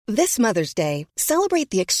This Mother's Day, celebrate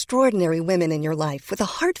the extraordinary women in your life with a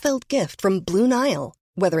heartfelt gift from Blue Nile.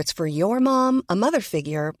 Whether it's for your mom, a mother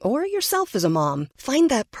figure, or yourself as a mom, find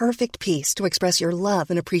that perfect piece to express your love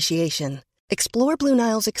and appreciation. Explore Blue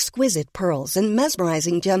Nile's exquisite pearls and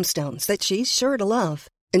mesmerizing gemstones that she's sure to love.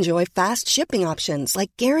 Enjoy fast shipping options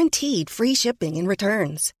like guaranteed free shipping and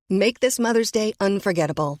returns. Make this Mother's Day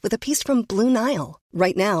unforgettable with a piece from Blue Nile.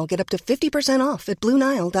 Right now, get up to 50% off at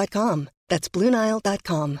BlueNile.com. That's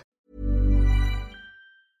BlueNile.com.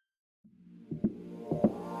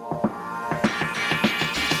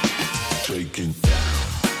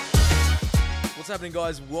 What's happening,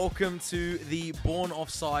 guys? Welcome to the Born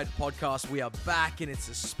Offside podcast. We are back, and it's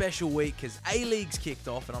a special week because A-League's kicked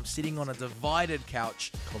off, and I'm sitting on a divided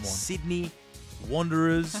couch. Come on. Sydney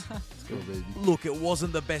Wanderers. Let's go, baby. Look, it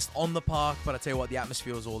wasn't the best on the park, but I tell you what, the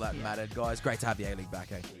atmosphere was all that mattered, guys. Great to have the A-League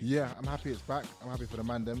back, eh? Yeah, I'm happy it's back. I'm happy for the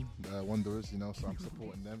man, them, Wanderers, so I'm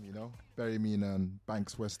supporting them, Bury me in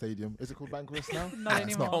Banks West Stadium. Is it called Bank West now? Not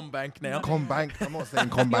anymore. Combank now. Combank. I'm not saying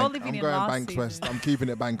Combank. living I'm in going last Banks season. West. I'm keeping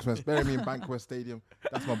it Banks West. Bury me in Bank West Stadium.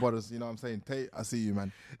 That's my brothers, you know what I'm saying? Tate, I see you,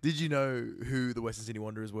 man. Did you know who the Western Sydney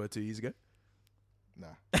Wanderers were 2 years ago? Nah.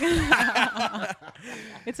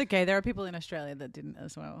 It's okay. There are people in Australia that didn't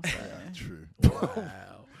as well. So. True.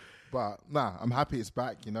 Wow. But I'm happy it's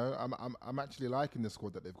back. I'm actually liking the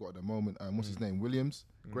squad that they've got at the moment. What's his name? Williams.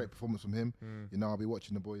 Great performance from him. I'll be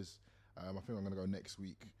watching the boys. I think I'm gonna go next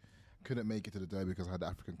week. Couldn't make it to the derby because I had the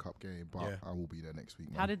African Cup game, but I will be there next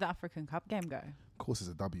week. Man. How did the African Cup game go? Of course, it's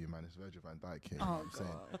a W, man. It's Virgil van Dijk here. Oh, I'm saying.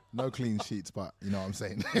 No clean sheets, but you know what I'm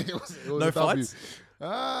saying. it was No a W. fights?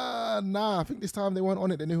 Nah. I think this time they weren't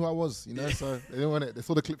on it. They knew who I was, so they didn't want it. They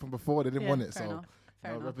saw the clip from before. They didn't want it, fair so. enough.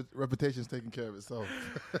 Fair enough. Reputation's taking care of itself.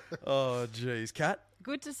 Oh, jeez. Kat?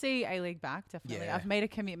 Good to see A-League back, definitely. Yeah. I've made a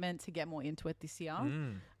commitment to get more into it this year.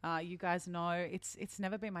 You guys know it's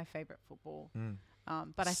never been my favourite football.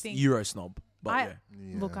 But I think... Euro snob. But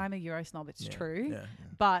Look, I'm a Euro snob, it's true. Yeah.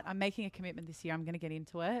 But I'm making a commitment this year. I'm going to get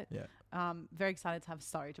into it. Yeah. Very excited to have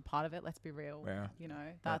Sturridge a part of it. Let's be real. Yeah.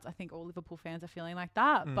 That's I think all Liverpool fans are feeling like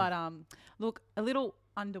that. But look, a little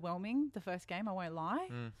underwhelming the first game, I won't lie.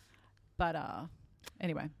 But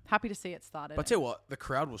anyway, happy to see it started. But I tell you what, the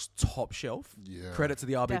crowd was top shelf. Yeah. Credit to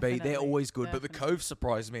the RBB. Definitely, They're always good. But the definitely. Cove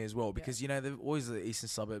surprised me as well because, they're always the eastern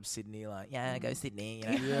suburbs, Sydney, go Sydney.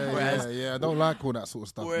 Yeah. I don't like all that sort of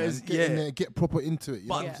stuff. Whereas, man. Get in there, get proper into it. You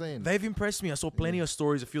know what I'm saying? They've impressed me. I saw plenty of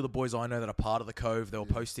stories. A few of the boys I know that are part of the Cove, they were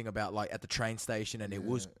posting about at the train station, and it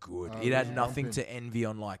was good. It had nothing to envy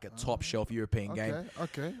on a top shelf European game.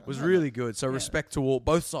 Okay. It was really good. So respect to all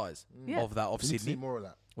both sides of that of We need to Sydney. see more of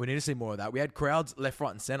that. We need to see more of that. We had crowds left, right,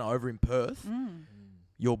 and centre over in Perth.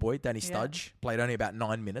 Your boy, Danny Studge, played only about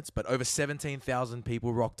 9 minutes, but over 17,000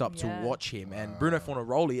 people rocked up to watch him. And Bruno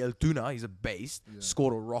Fornaroli, El Tuna, he's a beast,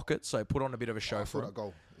 scored a rocket, so put on a bit of a show for that him.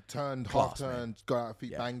 goal. Turned, Class, half turned, got out of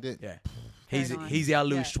feet, banged it. Yeah. Very nice. He's our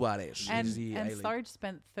Luis Yeah. Suarez. And He's the A-League. Sturridge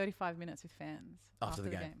spent 35 minutes with fans After the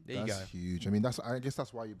game. There you That's go. huge. I mean, I guess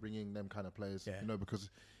that's why you're bringing them kind of players, because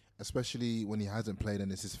especially when he hasn't played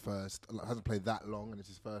and it's his first, hasn't played that long and it's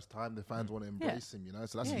his first time, the fans want to embrace him,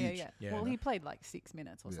 so that's huge. Yeah. Well, he played 6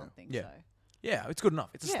 minutes or something. Yeah. So. Yeah, it's good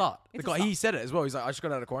enough. It's a start. it's The a guy, he start. said it as well. He's like, I just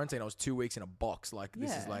got out of quarantine. I was 2 weeks in a box.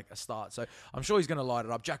 This is a start. So I'm sure he's going to light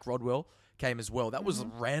it up. Jack Rodwell came as well. That was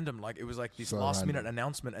random. It was this So last random. minute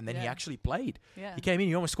announcement, and then he actually played. Yeah. He came in.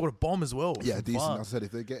 He almost scored a bomb as well. Yeah, Some decent. fun. I said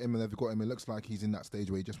if they get him and they've got him, it looks like he's in that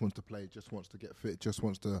stage where he just wants to play, just wants to get fit, just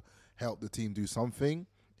wants to help the team do something.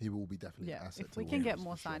 He will be definitely an asset. If we to can the get Warriors,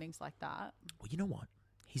 more for sure. signings like that. Well, you know what?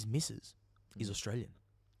 His missus is Australian.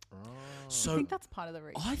 Oh. So I think that's part of the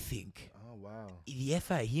reason. I think Oh wow. the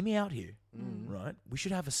FA, hear me out here, right? We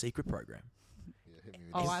should have a secret program. Yeah, hit me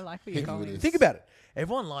with Oh, this. I like where Hit you're me with going. this. Think about it.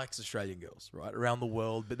 Everyone likes Australian girls, right, around the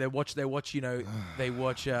world, but they watch. They watch Don't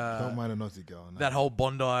mind an Aussie girl. No. that whole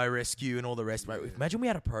Bondi rescue and all the rest. Mate. Imagine we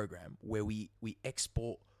had a program where we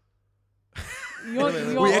export.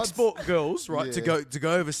 We export girls, right, to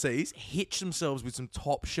go overseas, hitch themselves with some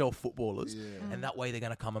top shelf footballers, and that way they're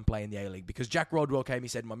going to come and play in the A-League. Because Jack Rodwell came, he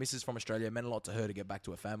said, "My missus from Australia, it meant a lot to her to get back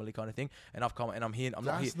to her family," kind of thing. And I've come and I'm here. I'm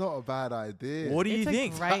not here. That's not a bad idea. What do you It's a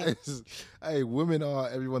think? great- That is- hey, women are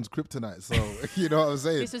everyone's kryptonite, so you know what I'm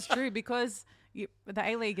saying. This is true because the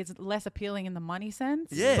A-League is less appealing in the money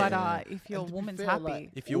sense. Yeah. But if your And to be woman's fair, happy.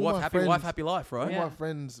 If your all wife my happy, wife friends- happy life, right? All Yeah. my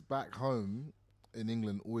friends back home in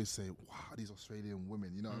England always say, "Wow, these Australian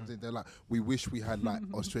women." You know what I'm saying? They're like, "We wish we had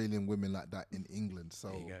Australian women like that in England." So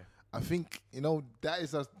There you go. I think that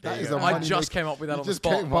is a I just came up with that on the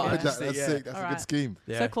spot. That's sick. That's a good scheme.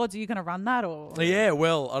 Yeah. So Claude, are you going to run that or? Yeah,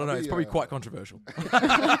 well, I don't know. It's probably quite controversial. You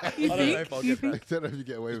I think? don't know if I'll get that. I don't know if you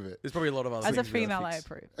get away with it. There's probably a lot of us. As a female, I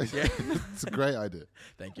approve. Yeah, it's a great idea.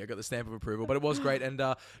 Thank you. I got the stamp of approval, but it was great. And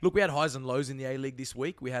look, we had highs and lows in the A-League this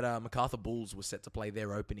week. We had MacArthur Bulls were set to play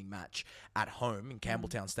their opening match at home in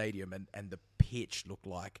Campbelltown Stadium, and the pitch looked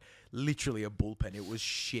like literally a bullpen. It was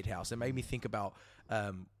shithouse. It made me think about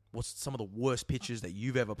what's some of the worst pitches that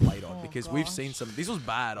you've ever played on, because we've seen some. This was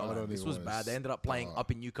bad. This was bad. They ended up playing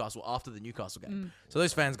up in Newcastle after the Newcastle game. So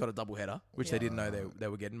those fans got a double header, which they didn't know they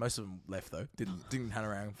were getting. Most of them left though. Didn't hang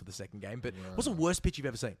around for the second game. But what's the worst pitch you've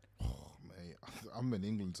ever seen? Oh mate, I'm in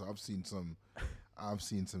England, so I've seen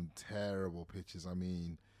some terrible pitches. I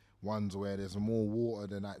mean, ones where there's more water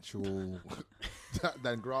than actual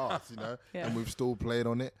than grass, and we've still played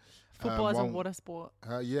on it. Football as a water sport.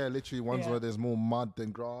 Yeah, literally ones where there's more mud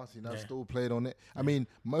than grass, still played on it. I mean,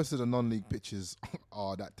 most of the non-league pitches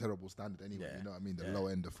are that terrible standard anyway, you know what I mean? The low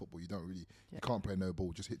end of football, you can't play no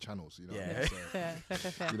ball, just hit channels, you know what I mean? So,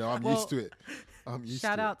 fair. I'm used to it.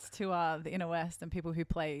 Shout outs to the Inner West and people who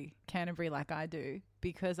play Canterbury like I do,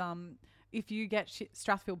 because if you get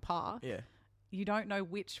Strathfield Park, you don't know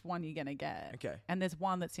which one you're going to get. Okay. And there's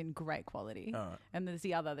one that's in great quality. All right. And there's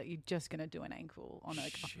the other that you're just going to do an ankle on a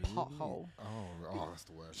pothole. Oh, that's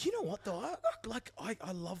the worst. You know what, though?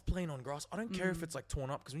 I love playing on grass. I don't care if it's, torn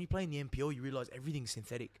up, because when you play in the NPL, you realise everything's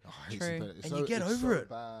synthetic. Oh, I hate synthetic. And you get over it.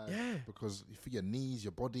 Bad because for your knees,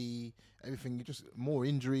 your body, everything, you just more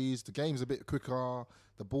injuries. The game's a bit quicker.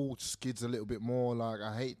 The ball skids a little bit more.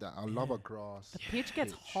 I hate that. I love a grass. The pitch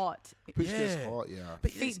gets hot. Pitch gets hot,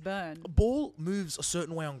 But feet burn. A ball moves a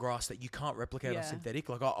certain way on grass that you can't replicate on synthetic.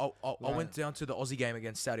 I went down to the Aussie game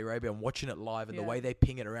against Saudi Arabia and watching it live, and the way they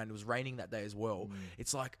ping it around, it was raining that day as well.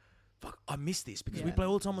 It's like, fuck, I miss this, because we play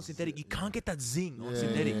all the time on synthetic. You can't get that zing on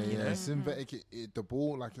synthetic, you know? Synthetic, the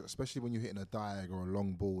ball, especially when you're hitting a diag or a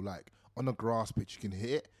long ball, on a grass pitch, you can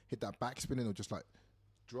hit that backspin and it'll just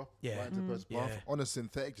drop right into the first path. On a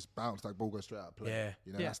synthetic, just bounce, ball goes straight out of play.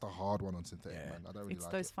 That's the hard one on synthetic, man. I don't really like it. It's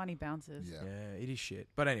those funny bounces. Yeah, it is shit.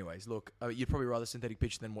 But anyways, look, you'd probably rather synthetic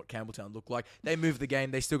pitch than what Campbelltown looked like. They moved the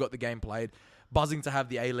game. They still got the game played. Buzzing to have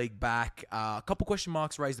the A-League back. A couple question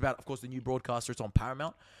marks raised about, of course, the new broadcaster. It's on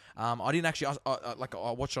Paramount. I didn't actually,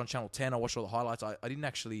 I watched it on Channel 10. I watched all the highlights. I didn't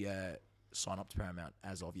actually sign up to Paramount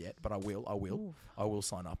as of yet, but I will. I will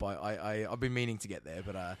sign up. I've been meaning to get there,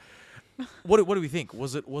 but what do we think?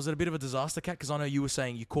 Was it a bit of a disaster, Kat? Because I know you were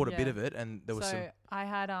saying you caught a bit of it, and there was some. I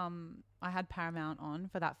had Paramount on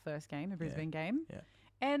for that first game, the Brisbane game,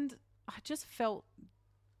 and I just felt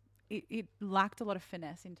it lacked a lot of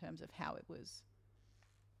finesse in terms of how it was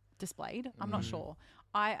displayed. I'm not sure.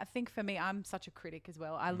 I think for me, I'm such a critic as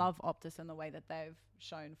well. I love Optus and the way that they've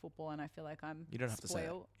shown football, and I feel like I'm You don't have spoiled. to say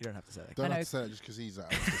that. You don't have to say that. Don't have to say it just because he's at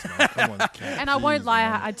Optus, man. Come on, Kat, and I won't lie,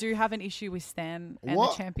 man. I do have an issue with Stan and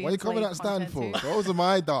What? the Champions What are you coming League at Stan content for? too. Those are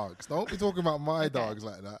my dogs. Don't be talking about my dogs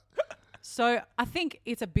like that. So I think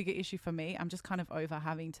it's a bigger issue for me. I'm just kind of over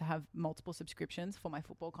having to have multiple subscriptions for my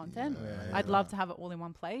football content. I'd love to have it all in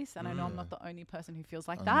one place, and I know I'm not the only person who feels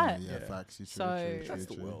like that. Facts. That's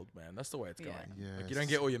the world, man. That's the way it's going. Yeah, You don't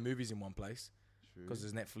get all your movies in one place. Because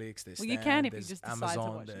there's Netflix, there's you Stan, can if you there's just decide Amazon,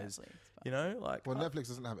 to watch there's Netflix. Well, Netflix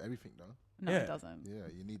doesn't have everything though. No, it doesn't. Yeah,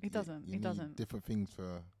 you need. It doesn't. You It need doesn't. different things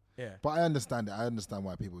for. Yeah. But I understand it. I understand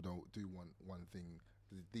why people don't do one thing.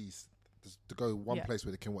 These to go one place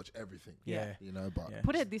where they can watch everything. Yeah. You know, but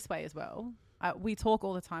Put it this way as well. We talk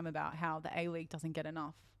all the time about how the A-League doesn't get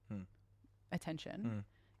enough attention.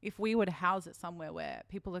 If we were to house it somewhere where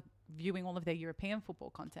people are viewing all of their European football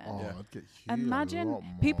content, I'd get imagine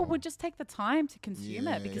people would just take the time to consume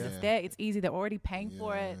it because it's there, it's easy, they're already paying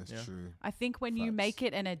for it. That's true. I think when you make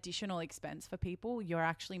it an additional expense for people, you're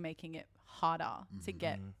actually making it harder to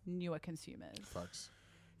get newer consumers. Facts.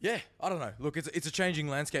 Yeah, I don't know. Look, it's a changing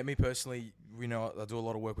landscape. Me personally, I do a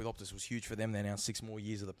lot of work with Optus. It was huge for them. They announced 6 more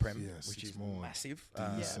years of the Prem, which is massive.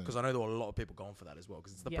 Because I know there were a lot of people going for that as well,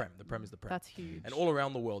 because it's the Prem. The Prem is the Prem. That's huge. And all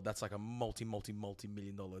around the world, that's like a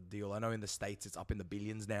multi-million dollar deal. I know in the States, it's up in the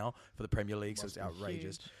billions now for the Premier League, so it's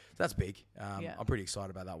outrageous. So that's big. I'm pretty excited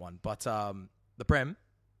about that one. But the Prem,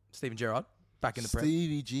 Steven Gerrard, back in the Prem.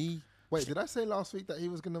 Stevie G. Wait, did I say last week that he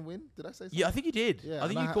was going to win? Did I say something? Yeah, I think you did. Yeah, I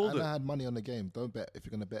think you called it. I had money on the game. Don't bet. If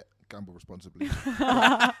you're going to bet, gamble responsibly.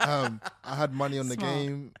 I had money on the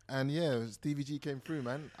game. And yeah, Stevie G came through,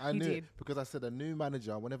 man. I knew it because I said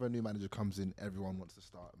whenever a new manager comes in, everyone wants to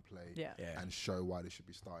start and play and show why they should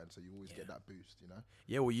be starting. So you always get that boost, you know?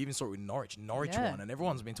 Yeah, well, you even saw it with Norwich. Norwich won, and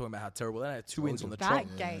everyone's been talking about how terrible they had 2 wins on the trot.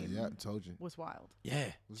 That game told you. was wild. Yeah.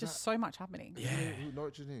 Just so much happening. Yeah. Who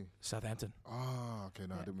Norwich is new? Southampton. Oh, okay.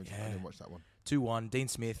 No, I didn't watch that one. 2-1. Dean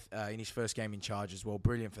Smith in his first game in charge as well.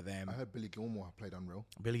 Brilliant for them. I heard Billy Gilmore played unreal.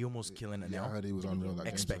 Billy Gilmore's killing it now. I heard he was unreal that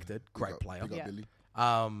Expected. game. So Great player. Big up Billy.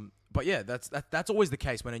 But yeah, that's always the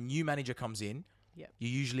case. When a new manager comes in, you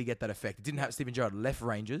usually get that effect. It didn't have Stephen Gerrard left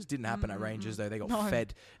Rangers. Didn't happen at Rangers though. They got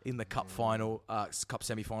fed in the cup final, cup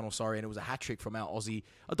semi-final. Sorry, and it was a hat trick from our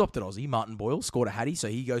adopted Aussie Martin Boyle scored a hattie, so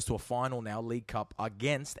he goes to a final now, League Cup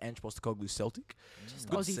against Ange Postecoglou's Celtic.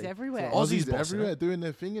 Aussies everywhere. Aussies everywhere doing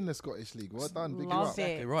their thing in the Scottish League. Well done, big you up.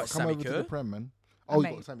 Exactly right. Come over to the Prem, man. Oh,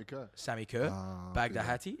 you got Sammy Kerr. Sammy Kerr bagged a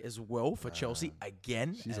hattie as well for Chelsea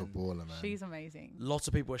again. She's a baller, man. She's amazing. Lots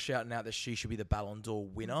of people are shouting out that she should be the Ballon d'Or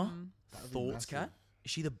winner. Thoughts, Kat?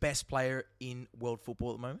 Is she the best player in world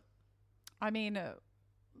football at the moment? I mean,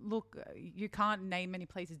 look, you can't name many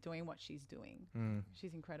places doing what she's doing.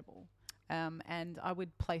 She's incredible. And I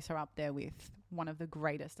would place her up there with one of the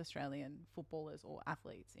greatest Australian footballers or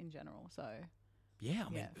athletes in general. So, yeah,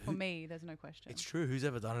 I mean, for me, there's no question. It's true. Who's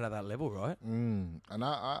ever done it at that level, right? And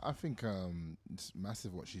I think it's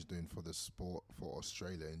massive what she's doing for the sport, for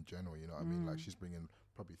Australia in general. You know what I mean? Like, she's bringing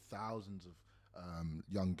probably thousands of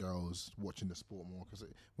young girls watching the sport more, because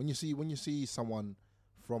when you see someone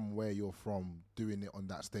from where you're from doing it on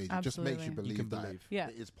that stage, it just makes you believe that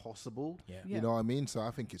it is possible. You know what I mean? So I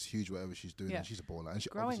think it's huge whatever she's doing, and she's a baller, and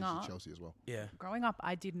she's Chelsea as well. Growing up,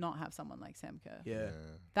 I did not have someone like Sam Kerr.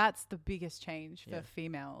 That's the biggest change for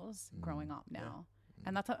females growing up now,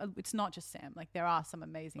 and that's it's not just Sam. Like, there are some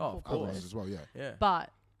amazing footballers as well.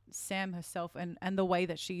 But Sam herself and the way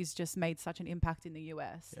that she's just made such an impact in the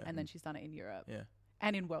US and then she's done it in Europe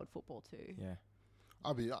and in world football too.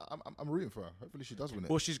 I'm rooting for her. Hopefully she does win it.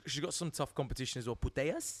 Well, she's got some tough competition as well.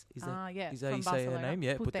 Putellas? Is that you say her name?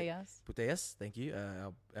 Yeah, Putellas. Putellas, thank you.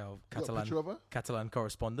 Our Catalan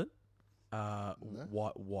correspondent.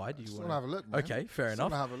 Why do you want to have a look, man. Okay, fair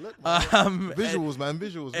enough. Have a look, visuals, man.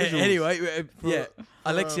 Visuals. Anyway,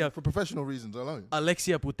 Alexia, for professional reasons alone.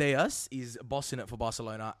 Alexia Putellas is bossing it for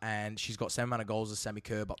Barcelona, and she's got same amount of goals as Sammy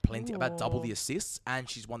Kerr, but about double the assists, and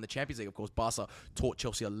she's won the Champions League. Of course, Barca taught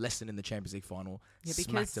Chelsea a lesson in the Champions League final.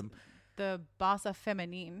 Smacked them. The Barca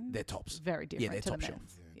feminine, they're tops. Very different. They're to top the shelf.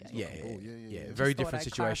 men's. Very different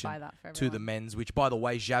situation to the men's, which, by the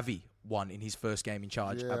way, Xavi won in his first game in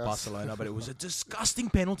charge at Barcelona, but it was a disgusting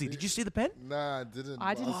penalty. Did you see the pen? Nah, I didn't.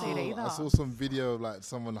 I didn't see it either. I saw some video of like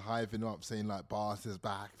someone hyping up saying like Barca's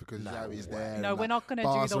back because Xavi's there. No, we're not going to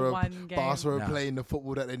do the one game. Barca are playing the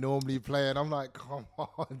football that they normally play, and I'm like, come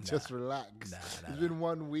on, just relax. It's been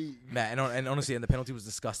 1 week. And honestly, and the penalty was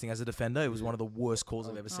disgusting. As a defender, it was one of the worst calls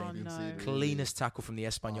I've ever seen. Cleanest tackle from the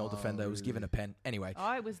Espanyol defender. Was given a pen. Anyway.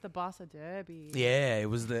 Oh, it was the Barca derby. Yeah, it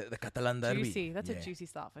was the Catalan derby. Juicy. That's a juicy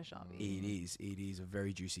start for Xavi. It is a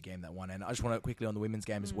very juicy game, that one. And I just want to quickly on the women's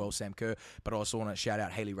game as well, Sam Kerr, but I also want to shout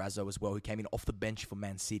out Hayley Razzo as well, who came in off the bench for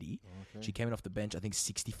Man City. She came in off the bench, I think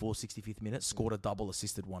 65th minute, scored a double,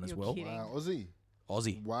 assisted one as well. Kidding. Wow, Aussie.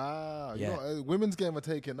 Wow. Yeah. You know, women's game are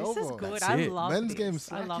taking over. This is good. That's I it. love Men's this. game's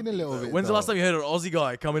slacking a little bit. When's the last time you heard an Aussie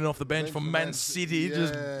guy coming in off the bench from Man City?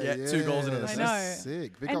 Just 2 goals in an assist. I know.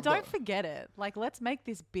 Sick. And don't forget it. Like, let's make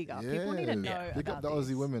this bigger. People need to know Big up about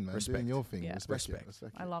the Aussie women, man. Respect. Doing your thing. Yeah. Respect.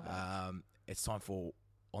 I love it. It's time for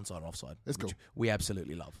onside and offside. Let's go. We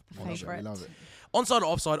absolutely love. We love it. Onside or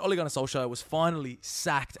offside, Ole Gunnar Solskjær was finally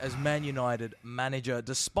sacked as Man United manager,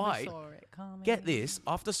 despite, get this,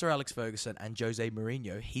 after Sir Alex Ferguson and Jose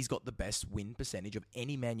Mourinho, he's got the best win percentage of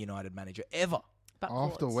any Man United manager ever.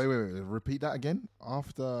 Wait, repeat that again.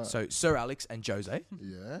 After. So Sir Alex and Jose,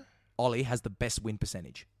 Ole has the best win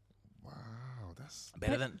percentage. Wow, that's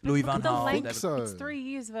better than Louis van Gaal. It's 3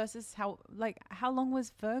 years versus how long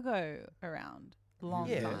was Virgo around? Long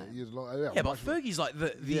time. But Fergie's like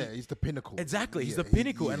he's the pinnacle. Exactly, he's the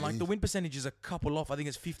pinnacle, and like the win percentage is a couple off. I think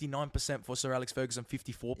it's 59% for Sir Alex Ferguson,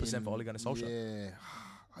 54% for Ole Gunnar Solskjær. Yeah,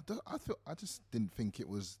 I just didn't think it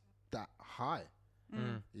was that high.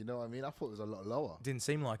 You know what I mean? I thought it was a lot lower. Didn't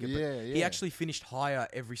seem like it. But he actually finished higher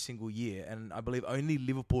every single year, and I believe only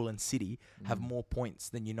Liverpool and City have more points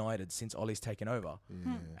than United since Ole's taken over.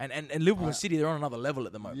 And Liverpool and City, they're on another level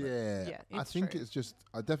at the moment. I think it's just.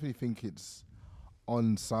 I definitely think it's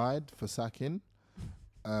onside for sacking,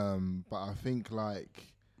 but I think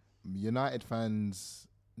like United fans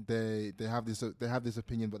they have this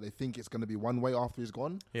opinion, but they think it's going to be one way after he's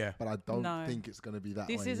gone. Yeah. But I don't think it's going to be that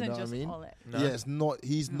way. This isn't you know just what I mean? Ole. No. Yeah, it's not.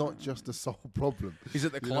 He's not just the sole problem. Is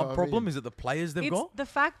it the You know club what I problem? mean? Is it the players they've It's got? the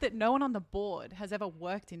fact that no one on the board has ever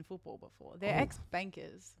worked in football before. They're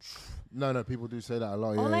ex-bankers. No, people do say that a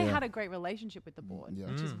lot. Ole Yeah, had a great relationship with the board, Yeah.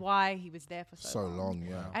 which is why he was there for so long.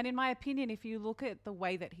 Yeah. And in my opinion, if you look at the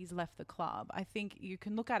way that he's left the club, I think you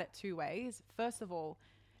can look at it two ways. First of all,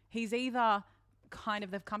 he's either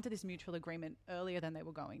they've come to this mutual agreement earlier than they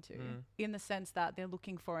were going to, in the sense that they're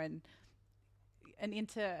looking for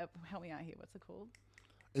help me out here, what's it called?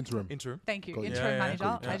 Interim. Thank you. Got you. Interim manager.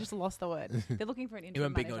 got you. I just lost the word. They're looking for an You interim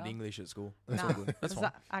went big manager. on English at school. No, That's it's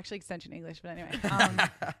fine. actually extension English, but anyway.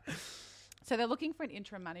 So they're looking for an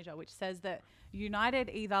interim manager, which says that United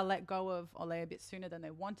either let go of Ole a bit sooner than they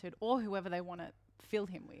wanted, or whoever they want to fill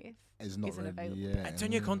him with It's not isn't ready. available. Yeah.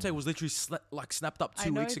 Antonio Conte was literally snapped up I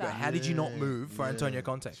 2 know weeks ago. that. How did you not move for Antonio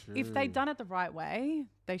Conte? If they'd done it the right way,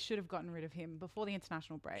 they should have gotten rid of him before the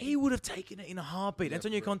international break. He would have taken it in a heartbeat.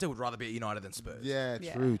 Antonio Conte would rather be at United than Spurs. Yeah,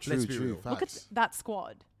 Yeah. true. Let's be real. Facts. Look at that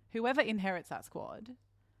squad. Whoever inherits that squad,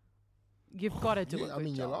 you've got to do Yeah, a good I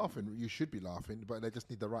mean, you're job. laughing. You should be laughing, but they just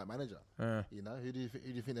need the right manager. You know, who do you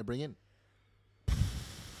think they bring in?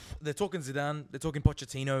 They're talking Zidane. They're talking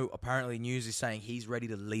Pochettino. Apparently, news is saying he's ready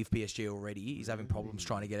to leave PSG already. He's having problems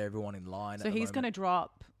trying to get everyone in line. So he's going to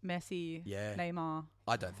drop Messi, Yeah. Neymar.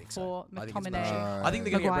 I don't think for so. I think it's McTominay. bullshit. I think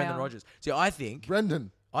they're going to get Maguire. Brendan Rodgers. See, I think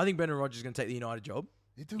Brendan. Brendan Rodgers is going to take the United job,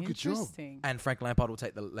 You do a good job. Interesting. and Frank Lampard will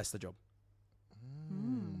take the Leicester job.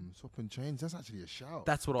 Swap and change. That's actually a shout.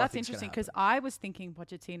 That's what I That's think. interesting because I was thinking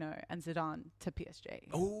Pochettino and Zidane to PSG.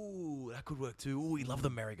 Oh, that could work too. Oh, we love the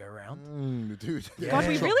merry-go-round. Dude. God,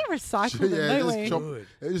 we Yeah. really recycled them, Yeah, don't just we? chop, Good.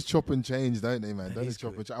 they just chop and change, don't they, man? That Don't is they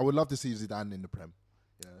chop good. and change? I would love to see Zidane in the Prem.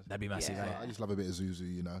 Yeah. That'd be massive. Yeah. eh? I just love a bit of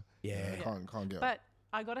Zuzu, you know. Yeah. Can't get. But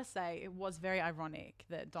I got to say, it was very ironic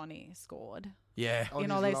that Donny scored Yeah. On in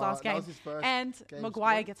his Ole's la- last that game. was his first And game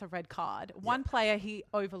Maguire scored. gets a red card. One player he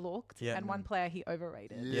overlooked Yeah. and one player he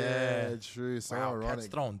overrated. Yeah, true. So Wow, ironic. Cat's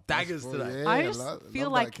throwing daggers That's today. yeah, I just feel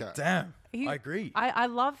love like- that cat. Damn. He- I agree. I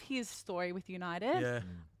love his story with United, Yeah.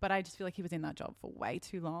 but I just feel like he was in that job for way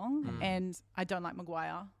too long. And I don't like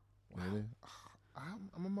Maguire. Really?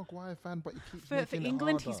 I'm a Maguire fan, but he keeps For making it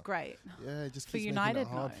England, harder. he's great. Yeah, it just For keeps United,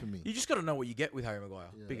 making it hard no. for me. You just got to know what you get with Harry Maguire.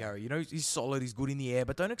 Big Harry. You know, he's solid. He's good in the air,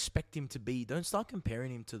 but don't expect him to be. Don't start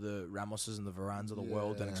comparing him to the Ramoses and the Varans of the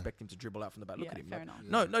world and Yeah. expect him to dribble out from the back. Look Yeah, at him. fair like,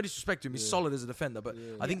 enough. no disrespect to him. He's solid as a defender, but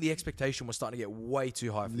I think the expectation was starting to get way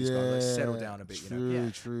too high for this guy. Let's settle down a bit. True, You know.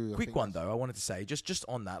 Yeah. true. I Quick think one that's- though, I wanted to say just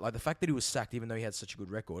on that, like the fact that he was sacked, even though he had such a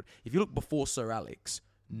good record. If you look before Sir Alex,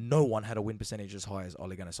 no one had a win percentage as high as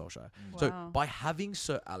Ole Gunnar Solskjær. So Wow. by having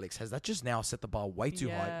Sir Alex, has that just now set the bar way too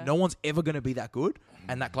high? Yeah. No one's ever going to be that good,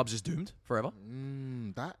 and that club's just doomed forever.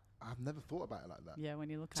 That I've never thought about it like that. Yeah, when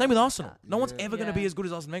you look at Same it with like Arsenal. that. No one's ever going to be Yeah. as good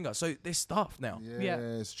as Arsene Wenger. So they're stuffed now. Yeah,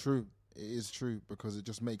 it's true. It is true because it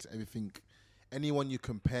just makes everything. Anyone you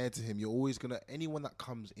compare to him, you're always gonna. Anyone that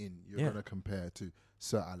comes in, you're Yeah. gonna compare to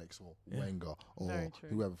Sir Alex or Wenger Very or true.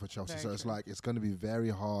 whoever for Chelsea. Very So it's true. like it's gonna be very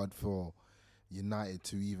hard for United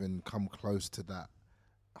to even come close to that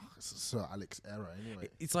Sir Alex era. Anyway,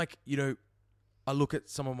 It's like, you know, I look at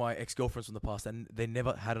some of my ex-girlfriends from the past and they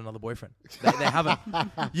never had another boyfriend. They haven't.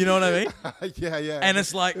 You know what I mean? yeah. And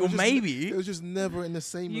it's like, It well, was just- maybe it was just never in the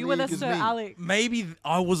same You league were the as Sir me. Alex. maybe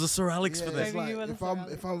I was a Sir Alex Yeah, for it's them. Maybe you were like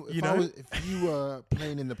the Sir Alex. You know? if you were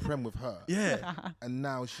playing in the Prem with her, Yeah. and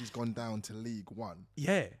now she's gone down to League One,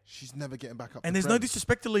 Yeah. she's never getting back up. And to there's Prem. no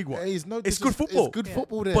disrespect to League One. It's It's good football. It's good Yeah.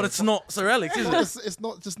 football there, But it's not Sir Alex, is it? It's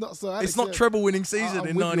not just not Sir Alex. It's not yeah. treble winning season I'm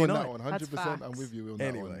in with you on 99. that one, 100%. I'm facts. with you on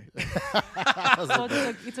Anyway. that one. So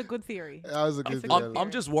it's a good theory. That was a good. It's a yeah. good I'm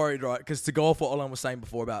just worried, right? Because to go off what Olan was saying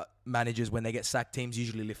before about managers, when they get sacked, teams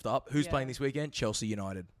usually lift up. Who's Yeah. playing this weekend? Chelsea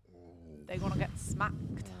United. They're gonna get smacked.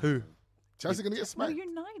 Who? Chelsea gonna get No, smacked.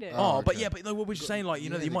 United. Oh, but okay. yeah, but no, what we're just saying, like, you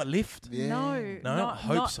know, Yeah, you they- might lift. Yeah. No, No, I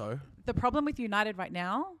hope so. The problem with United right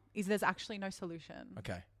now is there's actually no solution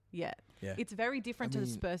Okay. yet. Yeah. It's very different to the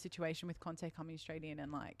mean- Spurs situation with Conte coming straight in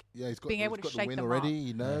and like Yeah, he's got, being able he's to got shake the win them already. up.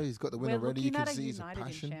 You know, he's got the win we're already. You looking can at a see his United in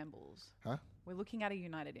passion. shambles. Huh? We're looking at a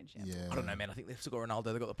United in shambles. Yeah. I don't know, man. I think they've still got Ronaldo.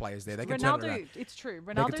 They've got the players there. They can turn it around. Ronaldo, it's true.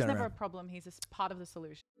 can Ronaldo's turn never around. a problem. He's part of the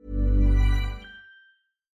solution.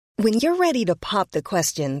 When you're ready to pop the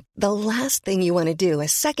question, the last thing you want to do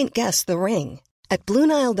is second-guess the ring. At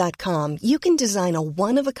BlueNile.com, you can design a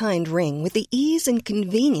one-of-a-kind ring with the ease and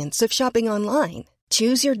convenience of shopping online.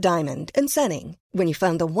 Choose your diamond and setting. When you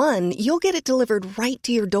find the one, you'll get it delivered right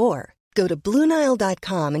to your door. Go to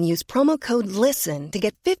BlueNile.com and use promo code LISTEN to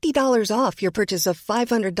get $50 off your purchase of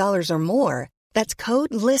 $500 or more. That's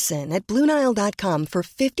code LISTEN at BlueNile.com for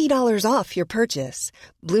 $50 off your purchase.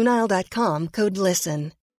 BlueNile.com, code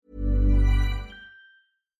LISTEN.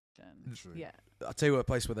 Yeah. I'll tell you a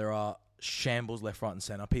place where there are shambles left, right and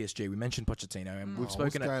centre. PSG. We mentioned Pochettino, and we've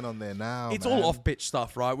spoken. What's going on there now? It's man? all off-pitch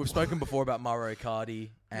stuff, right? We've spoken before about Mauro Icardi,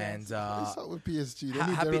 and What's up with PSG? They need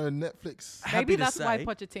happy- their own Netflix. Maybe to that's why say-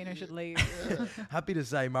 Pochettino should leave. Happy to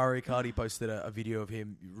say, Mauro Icardi posted a video of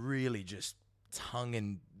him really just tongue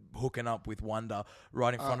and hooking up with Wonder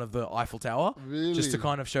right in front of the Eiffel Tower, Really? just to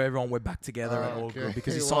kind of show everyone we're back together and all Okay. good,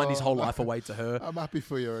 because he signed his whole Well, life away to her. I'm happy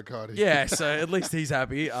for you, Ricardo. Yeah, so at least he's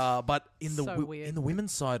happy. But in the So weird. in the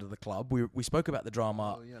women's side of the club, we spoke about the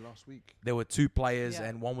drama. Oh, yeah, last week. There were two players, Yeah.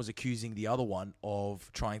 and one was accusing the other one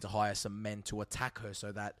of trying to hire some men to attack her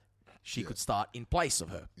so that she could start in place of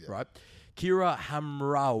her. Yeah. Right? Kira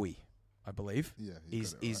Hamraoui, I believe, Yeah, you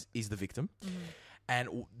got it is the victim,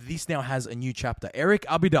 and this now has a new chapter. Eric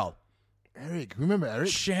Abidal, Eric, remember Eric?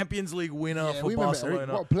 Champions League winner Yeah, for we remember Barcelona.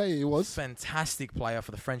 Eric. What player he was? Fantastic player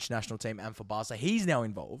for the French national team and for Barca. He's now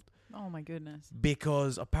involved Oh my goodness.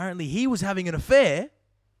 because apparently he was having an affair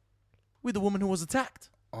with the woman who was attacked.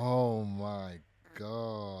 Oh my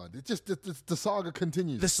God! It just the saga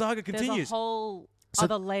continues. The saga continues. There's a whole So-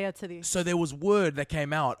 other layer to this. So there was word that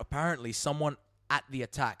came out. Apparently, someone at the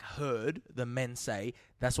attack heard the men say,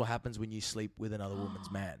 "That's what happens when you sleep with another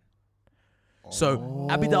woman's man." So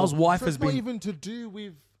Abidal's wife So has it's not been even to do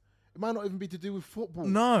with. It might not even be to do with football.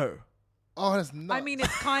 no, Oh, that's nuts. I mean,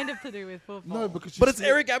 it's kind of to do with football. no, because but it's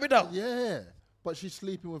Eric Abidal. Yeah, but she's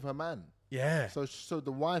sleeping with her man. Yeah, So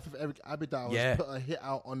the wife of Eric Abidal Yeah. has put a hit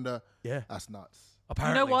out on the. yeah. That's nuts. You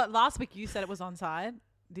Apparently, know what? Last week you said it was onside.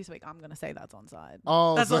 This week I'm going to say that's onside.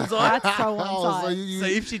 Oh, That's so, onside? That's so Oh, onside. So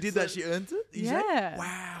if she did that, she earned it. You say? Yeah.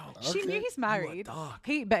 Wow. She Okay. knew he's married. dark.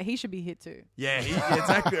 But he should be hit too. Yeah,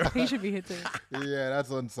 exactly. He should be hit too. yeah, that's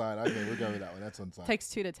onside. Okay, we'll go with that one. That's onside. Takes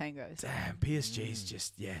two to tango. So. Damn, PSG is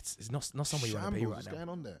just it's not somewhere you want to be Shambles, right what's now. going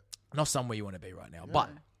on there? Not somewhere you want to be right now. Yeah.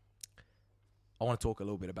 But I want to talk a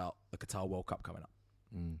little bit about the Qatar World Cup coming up.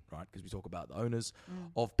 Right, because we talk about the owners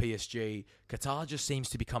of PSG. Qatar just seems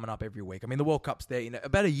to be coming up every week. I mean, the World Cup's there in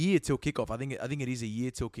about a year till kickoff. I think it is a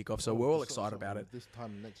year till kickoff, so we're all excited about it. This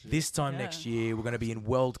time next year. This time Yeah. next year, we're going to be in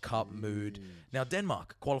World Cup mood. Now,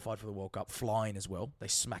 Denmark qualified for the World Cup, flying as well. They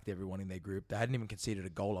smacked everyone in their group. They hadn't even conceded a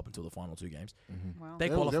goal up until the final two games. Wow. They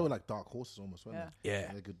They qualified. were like dark horses almost, weren't they? Yeah.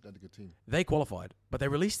 They're a good team. They qualified, but they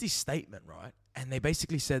released this statement, right? And they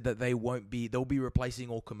basically said that they'll be replacing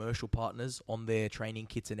all commercial partners on their training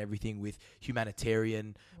kits and everything with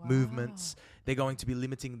humanitarian movements. They're going to be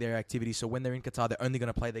limiting their activities. So when they're in Qatar, they're only going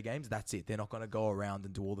to play their games. That's it. They're not going to go around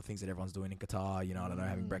and do all the things that everyone's doing in Qatar. You know, I don't know,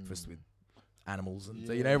 having breakfast with animals. And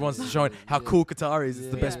so, everyone's showing how cool Qatar is. It's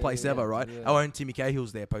the best place ever, right? Our own Timmy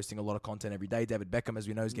Cahill's there posting a lot of content every day. David Beckham, as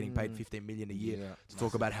we know, is getting paid $15 million a year to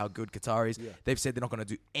talk about how good Qatar is. They've said they're not going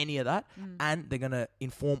to do any of that. And they're going to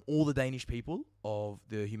inform all the Danish people of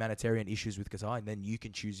the humanitarian issues with Qatar. And then you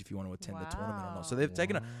can choose if you want to attend the tournament or not. So they've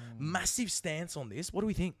taken a massive stance on this. What do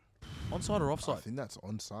we think? Onside or I offside? think that's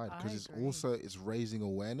onside because I agree. it's raising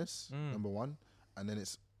awareness, number one, and then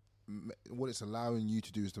what it's allowing you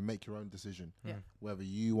to do is to make your own decision, whether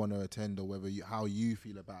you want to attend or how you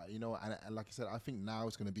feel about it. You know, and like I said, I think now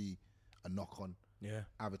it's going to be a knock on. Yeah.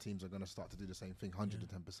 Other teams are going to start to do the same thing,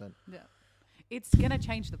 110%. Yeah. It's going to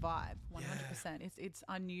change the vibe, 100%. It's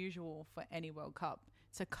unusual for any World Cup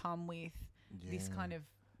to come with this kind of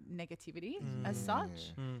negativity as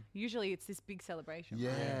such. Usually it's this big celebration.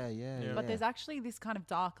 Right? But there's actually this kind of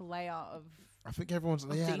dark layer of I think everyone's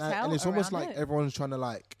detail and it's almost around like it. everyone's trying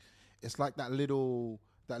to it's like that little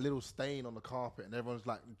stain on the carpet, and everyone's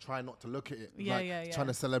like trying not to look at it, trying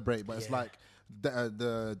to celebrate, but it's like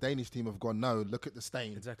the Danish team have gone, no, look at the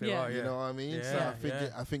stain. Exactly right. You know what I mean? Yeah,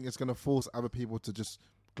 So I think it's going to force other people to just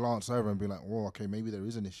glance over and be like, whoa, okay, maybe there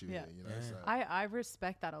is an issue here. You know, so. I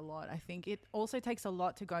respect that a lot. I think it also takes a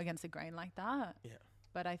lot to go against the grain like that. Yeah.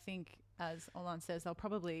 But I think, as Olan says, they'll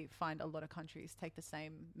probably find a lot of countries take the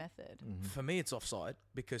same method. For me, it's offside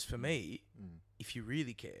because for me, if you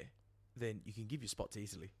really care, then you can give your spot to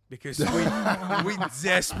Italy because we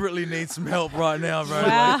desperately need some help right now, bro.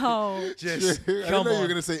 Wow. Like, just I didn't come know you on. were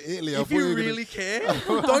going to say Italy. I If thought you you were gonna- really care,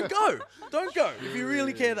 don't go. Don't go. If you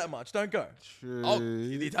really care that much, don't go. True. Oh,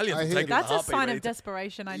 the Italians I will hear take it. That's a heartbeat, sign mate. of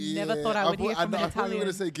desperation. I never thought I would hear from an I thought you were Italian. going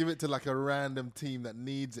to say give it to like a random team that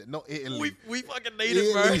needs it, not Italy. We fucking need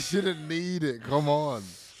it, bro. Italy shouldn't need it. Come on.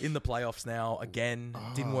 In the playoffs now, again,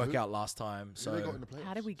 didn't work out last time. Who they got So in the playoffs?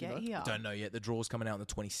 How did we Do you get know? here? don't know yet. The draw's coming out on the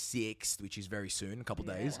 26th, which is very soon, a couple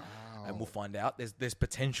of days, and we'll find out. There's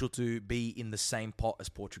potential to be in the same pot as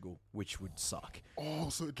Portugal, which would suck. Oh,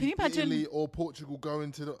 so it'd Can be you imagine- Italy or Portugal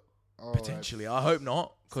going to the... Oh, Potentially. I hope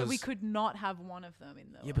not. So we could not have one of them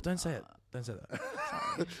in the Yeah, but don't say it. Don't say that.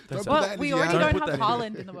 Don't say put that. that we in already your don't hand. have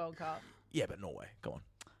Haaland in the World Cup. Yeah, but Norway. Come on.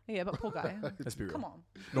 Yeah, but poor guy. Let's be real. Come on.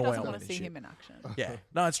 Who Norway doesn't aren't want to winning see shit. him in action? Yeah,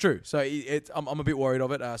 no, it's true. So I'm a bit worried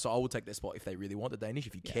of it. So I will take their spot if they really want the Danish.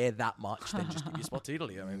 If you care that much, then just give your spot to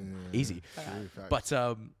Italy. I mean, easy.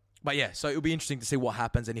 But yeah, so it'll be interesting to see what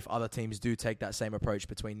happens and if other teams do take that same approach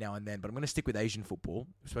between now and then. But I'm going to stick with Asian football.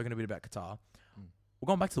 We've spoken a bit about Qatar. We're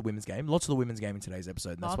going back to the women's game. Lots of the women's game in today's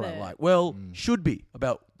episode. And that's what I like. Well, should be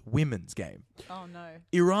about women's game. Oh, no.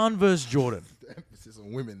 Iran versus Jordan. The emphasis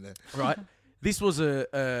on women there. Right? This was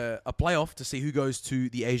a playoff to see who goes to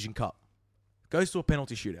the Asian Cup. Goes to a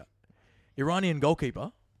penalty shootout. Iranian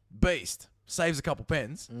goalkeeper, beast, saves a couple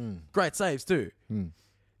pens. Great saves too.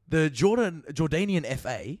 The Jordanian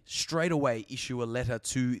FA straight away issue a letter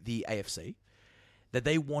to the AFC that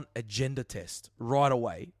they want a gender test right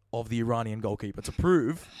away of the Iranian goalkeeper to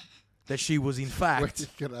prove that she was in fact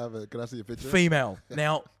Can I see a picture? female.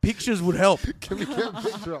 Now, pictures would help. Can we get a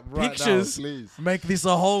picture up right Pictures now, please? make this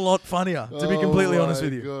a whole lot funnier, to be completely honest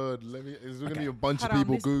with you. God, there's going to be a bunch of Haram,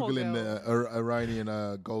 people this poor Googling the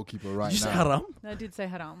Iranian goalkeeper right Did you say now. haram? I did say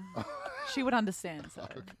haram. She would understand. So.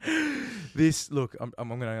 Look, I'm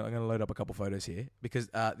gonna load up a couple photos here because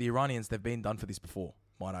the Iranians, they've been done for this before.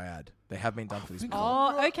 Might I add, they have been done for this before.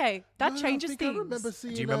 Oh, okay. That changes I things. remember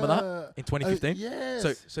seeing, Do you remember that in 2015? Yes.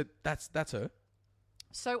 So that's her.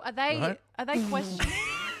 So are they Right. questioning?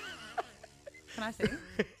 Can I see?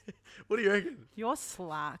 What do you reckon? You're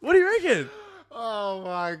slack. What do you reckon? Oh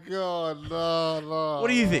my God, no. What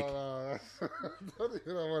do you think? No. I don't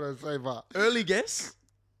even know what to say, but Early guess.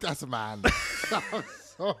 that's a man. I'm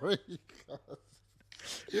sorry.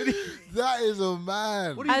 That is a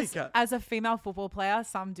man. What do you think, Kat? As a female football player,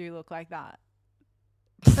 some do look like that.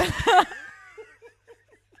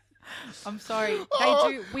 I'm sorry. They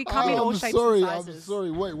do. We come in all shapes and sizes. I'm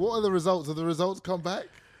sorry. Wait, what are the results? Have the results come back?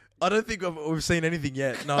 I don't think we've seen anything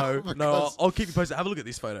yet. No, no. I'll keep you posted. Have a look at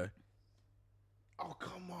this photo. Oh,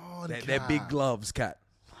 come on, They're big gloves, Kat.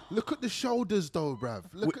 Look at the shoulders, though, bruv.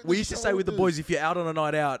 We used to say with the boys, if you're out on a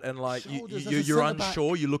night out and like Shoulders, you're that's a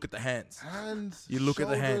unsure, you look at the hands. Hands. You look at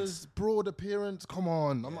the hands. shoulders, Broad appearance. Come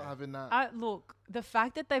on, I'm not having that. Look, the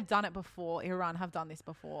fact that they've done it before, Iran have done this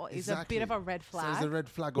before, is a bit of a red flag. So it's a red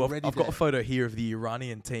flag Well, already. I've got a photo here of the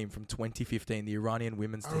Iranian team from 2015, the Iranian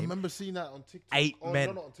women's I team. remember seeing that on TikTok. 8 men.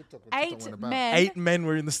 No, not on TikTok. On TikTok went about. Men. 8 men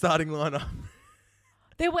were in the starting lineup.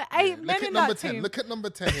 There were 8 men Look at in number that 10. team. Look at number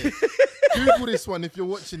 10 here. Google this one if you're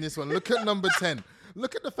watching this one. Look at number 10.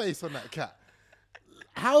 Look at the face on that cat.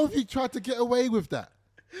 How have you tried to get away with that?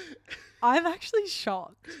 I'm actually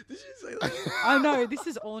shocked. Did you say that? I know, this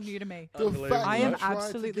is all new to me. The fact I you am tried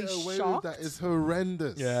absolutely to get away shocked. with that is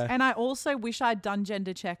horrendous. Yeah. And I also wish I'd done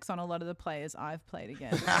gender checks on a lot of the players I've played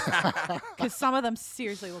against. Because some of them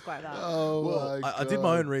seriously look like that. Oh, Well, my I did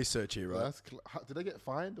my own research here, right? Did they get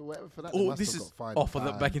fined or whatever for that? Oh, this is back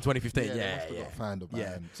back in 2015. They Yeah, must have yeah. got fined or Yeah.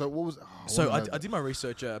 banned. So what was? So I did my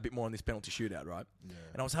research a bit more on this penalty shootout, right? Yeah.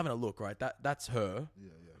 And I was having a look, right? That's her. Yeah.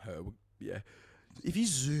 Her. Yeah. If you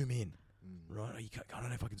zoom in, right? I don't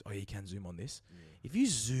know if I can. Oh, yeah, you can zoom on this. Yeah. If you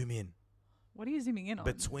zoom in What are you zooming in on?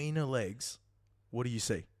 between her legs, what do you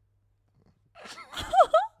see?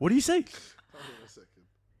 What do you see? Hold on a second.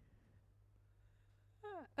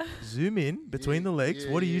 Zoom in between the legs.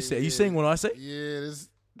 What do you see? Are you yeah. seeing what I see? Yeah, there's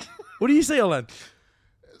What do you see, Alan?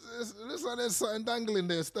 looks like there's something dangling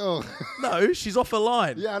there still. No, she's off her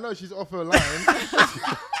line. Yeah, I know she's off her line.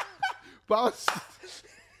 But I was,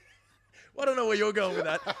 I don't know where you're going with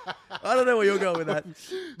that.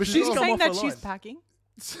 But she's She's come saying off that her she's line. packing.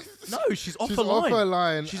 No, she's off she's her off line. her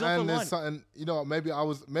line. She's off and her there's line. something, you know, maybe I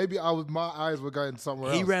was, my eyes were going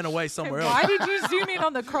somewhere He else. ran away somewhere else. Why did you zoom in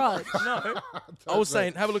on the crotch? No, I was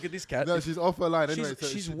saying, have a look at this cat. No, she's off her line anyway.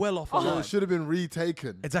 She's so well off her so line. it should have been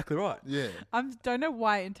retaken. Exactly right. Yeah. I don't know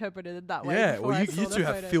why I interpreted it that way. Yeah, before well, I you saw the two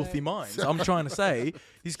have photo, filthy though. minds. I'm trying to say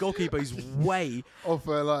this goalkeeper is way. Off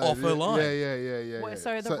her line. Off her line. Yeah. Well,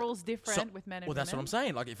 so the rule's different with men and Well, that's what women? I'm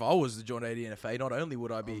saying. Like, if I was the Jordanian FA, not only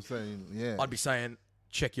would I I'm be, saying, yeah. I'd be saying,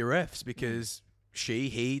 check your refs because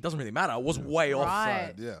he doesn't really matter. It was way off.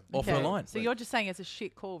 Right. Yeah. Off her line. So you're just saying it's a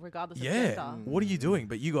shit call regardless of Yeah. gender. What are you doing?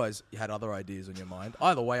 But you guys had other ideas on your mind.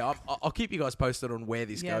 Either way, I'll keep you guys posted on where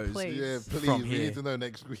this Yeah, goes. please. Yeah, please. From We here. need to know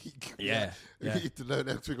next week. Yeah, We yeah. need to know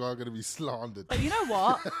next week or I'm going to be slandered. But you know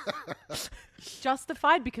what?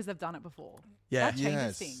 Justified because they've done it before. Yeah. That changes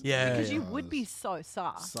Yes. things. Yeah, Because yeah. you would be so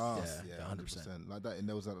sus. SARS, Yeah, yeah, 100%. 100%. Like that, and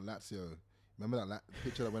there was at Lazio Remember that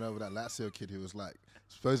picture that went over that Lazio kid who was like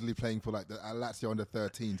supposedly playing for like the Lazio under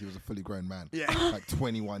 13s. He was a fully grown man, like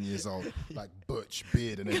 21 years old, like butch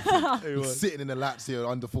beard and everything. He's sitting in the Lazio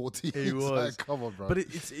under 14. He was. Like, come on, bro. But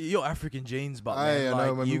it's your African genes, but I man,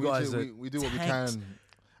 know, like, you guys we do what we can.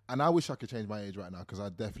 And I wish I could change my age right now because I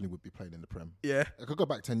definitely would be playing in the Prem. Yeah, I could go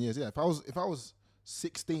back 10 years. Yeah, if I was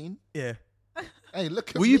 16. Yeah. Hey, look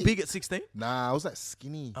at me. Were you big at 16? Nah, I was like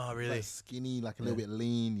skinny. Oh, really? Like skinny, like a little bit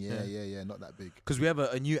lean. Yeah, not that big. Because we have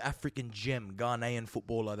a new African gem, Ghanaian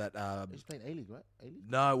footballer that... He's playing A-League, right? A-League?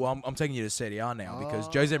 No, well, I'm taking you to Serie A now because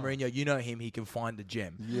Jose Mourinho, you know him, he can find the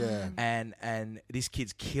gem. Yeah. And this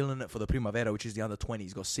kid's killing it for the Primavera, which is the under 20.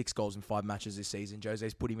 He's got 6 goals in 5 matches this season.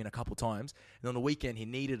 Jose's put him in a couple times. And on the weekend, he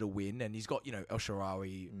needed a win, and he's got, El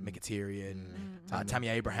Shaarawy, Mkhitaryan, Tammy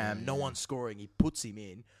Abraham. No one's scoring. He puts him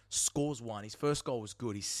in, scores one. His first goal was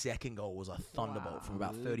good. His second goal was a thunderbolt from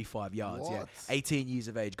about 35 yards. What? Yeah, 18 years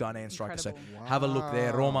of age, Ghanaian striker. So Incredible. have a look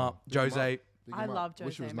there. Roma, Jose. I love Jose,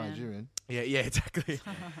 Wish he was man. Nigerian. Yeah, exactly.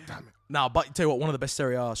 Damn it. No, but tell you what, one of the best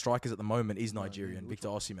Serie A strikers at the moment is Nigerian, Victor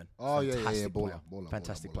Osimhen. Oh, yeah. Fantastic player. Baller,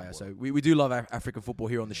 Fantastic player. baller. So we do love African football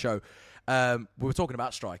here on the show. We were talking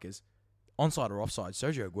about strikers. Onside or offside,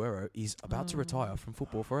 Sergio Aguero is about to retire from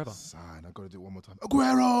football forever. Sign. I've got to do it one more time.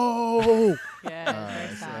 Aguero! Yeah,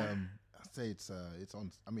 very sad. I'd say it's on.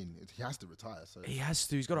 I mean, he has to retire. So He has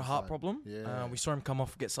to. He's got a heart problem. Yeah. We saw him come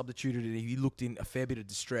off, get substituted, and he looked in a fair bit of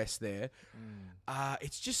distress there.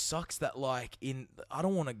 It just sucks that, like, I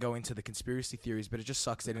don't want to go into the conspiracy theories, but it just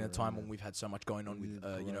sucks that in a time when we've had so much going on with,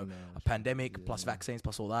 a pandemic plus vaccines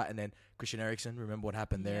plus all that, and then Christian Eriksen, remember what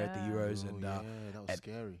happened there at the Euros, and that was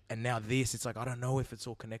scary. And now this, it's like, I don't know if it's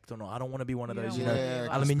all connected or not. I don't want to be one of those, Yeah,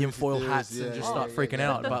 aluminium foil conspiracy hats theories, and just yeah, start yeah, freaking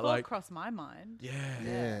yeah. out. The But thought like, crossed my mind.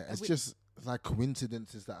 Yeah, it's just like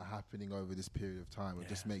coincidences that are happening over this period of time. It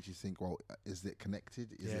just makes you think, well, is it connected?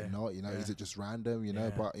 Is it not? Is it just random?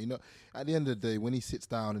 But at the end of the day, when he sits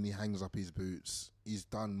down and he hangs up his boots, he's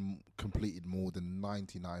completed more than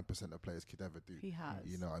 99% of players could ever do. He has.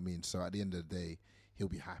 You know what I mean? So at the end of the day, he'll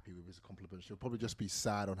be happy with his accomplishments. He'll probably just be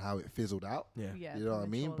sad on how it fizzled out. Yeah, You know what I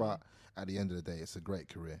mean? totally. But at the end of the day, it's a great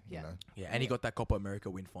career. Yeah. You know? yeah, and he got that Copa America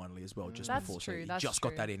win finally as well, just That's before. true, So he that's just true.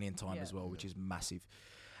 got that in time Yeah. as well, which is massive.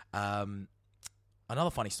 Another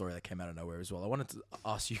funny story that came out of nowhere as well. I wanted to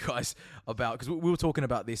ask you guys about, because we were talking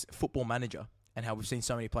about this Football Manager and how we've seen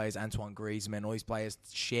so many players, Antoine Griezmann, all these players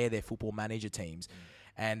share their Football Manager teams.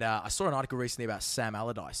 And I saw an article recently about Sam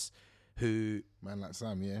Allardyce, who... Man like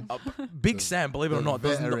Sam, yeah. Big Sam, believe it or not, the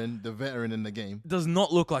veteran in the game. does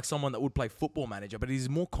not look like someone that would play Football Manager, but it is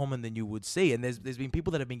more common than you would see. And there's been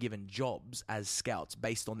people that have been given jobs as scouts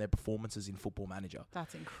based on their performances in Football Manager.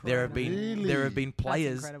 That's incredible. There have been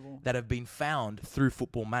players incredible. that have been found through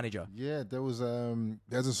Football Manager. Yeah, there's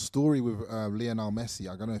a story with Lionel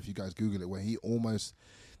Messi. I don't know if you guys Google it, where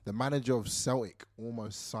the manager of Celtic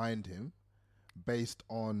almost signed him based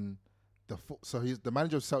on so the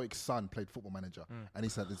manager of Celtic's son played Football Manager, and he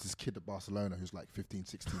said there's this kid at Barcelona who's like 15,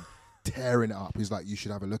 16, tearing it up. He's like, you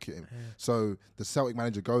should have a look at him. So the Celtic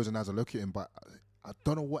manager goes and has a look at him, but I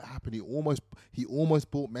don't know what happened. He almost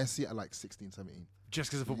bought Messi at like 16, 17. Just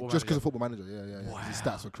because of Football Just because Manager. of Football Manager, yeah. Wow. His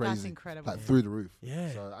stats were crazy. That's incredible. Like through the roof.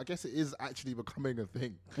 Yeah. So I guess it is actually becoming a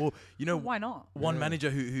thing. Well, Why not? one manager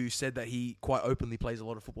who said that he quite openly plays a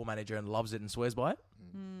lot of Football Manager and loves it and swears by it?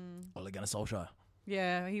 Ole Gunnar Solskjær.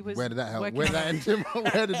 Yeah, he was. Where did that help? working Where did on- that end him?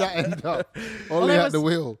 Where did that end up? Ole Ole at was- the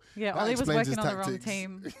wheel. Yeah, That Ole was explains his working on the wrong tactics.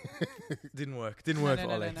 team. Didn't work. Didn't work for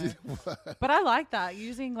No, Ole. no. But I like that,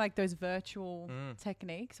 using like those virtual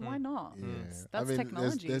techniques. Why not? Yeah. That's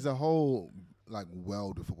technology. There's a whole like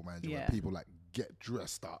world of Football Manager where Yeah. people like get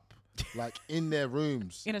dressed up, like in their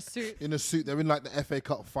rooms. In a suit. In a suit, they're in like the FA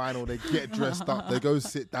Cup final. They get dressed up. They go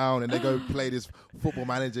sit down and they go play this Football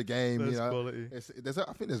Manager game. That's you know, quality. I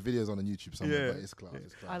think there's videos on the YouTube somewhere, Yeah. but it's class.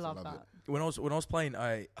 It's class. I love it. that. When I was playing,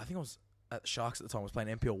 I think I was at Sharks at the time. I was playing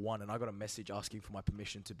MPL 1, and I got a message asking for my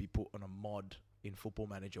permission to be put on a mod in Football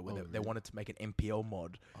Manager where they wanted to make an MPL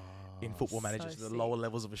mod in Football Manager, so to the sick. lower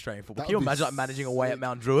levels of Australian football. That Can you would be imagine like managing away at sick.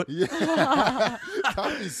 Mount Druitt? Yeah,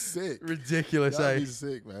 that'd be sick. Ridiculous, That'd eh? be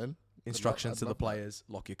sick, man. Instructions I'd to the love that. players: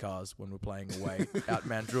 lock your cars when we're playing away out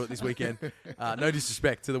Mount Druitt this weekend. No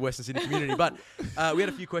disrespect to the Western Sydney community, but we had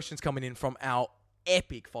a few questions coming in from our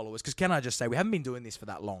epic followers. Because can I just say, we haven't been doing this for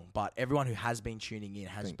that long, but everyone who has been tuning in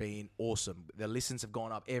has been awesome. The listens have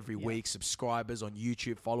gone up every week. Subscribers on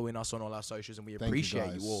YouTube, following us on all our socials, and we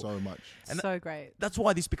appreciate you all so much. And so great. That's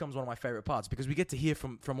why this becomes one of my favorite parts, because we get to hear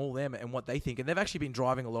from all them and what they think. And they've actually been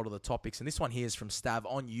driving a lot of the topics. And this one here is from Stav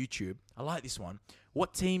on YouTube. I like this one.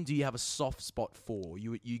 What team do you have a soft spot for?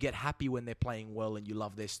 You get happy when they're playing well and you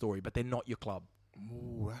love their story, but they're not your club.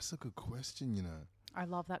 Oh, that's a good question, you know. I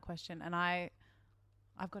love that question. And I've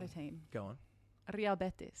got a team. Go on. Real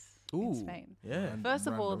Betis in Spain. Yeah. First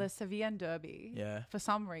of all, the Sevillan derby. Yeah. For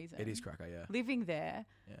some reason. It is cracker, yeah. Living there.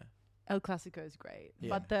 Yeah. El Clasico is great.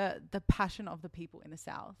 Yeah. But the passion of the people in the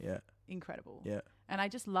south. Yeah. Incredible. Yeah. And I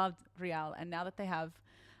just loved Real. And now that they have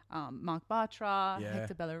Mark Bartra,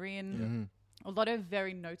 Hector Bellerin, a lot of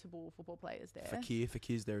very notable football players there.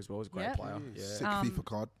 Fakir's there as well. He's a great player. Yeah. Sick FIFA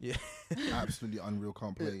card. Yeah. Absolutely unreal.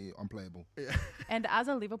 Can't play. Unplayable. Yeah. And as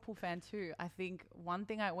a Liverpool fan too, I think one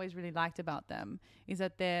thing I always really liked about them is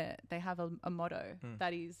that they have a motto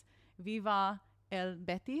that is Viva el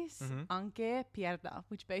Betis, aunque pierda,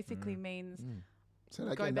 which basically means Say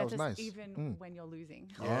that go again, that was Betis nice. even when you're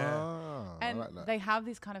losing. I And like that. they have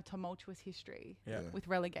this kind of tumultuous history with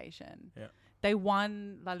relegation. Yeah. They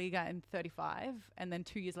won La Liga in 35, and then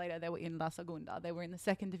 2 years later they were in La Segunda. They were in the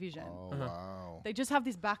second division. Oh, wow. They just have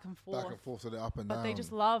this back and forth. Back and forth, so they're up and But down. they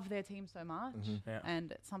just love their team so much. Yeah.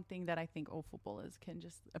 And it's something that I think all footballers can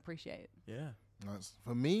just appreciate. Yeah. Nice.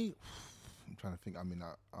 For me, I'm trying to think. I mean,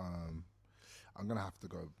 I'm going to have to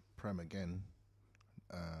go Prem again.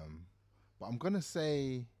 But I'm going to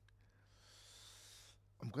say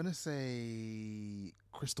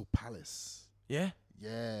Crystal Palace. Yeah.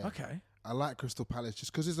 Yeah. Okay. I like Crystal Palace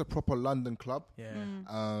just because it's a proper London club. Yeah.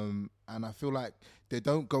 And I feel like they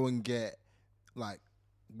don't go and get like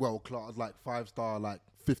world class, like 5-star, like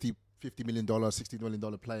 $50 million, $60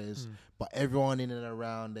 million players. But everyone in and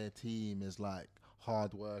around their team is like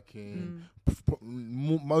hardworking,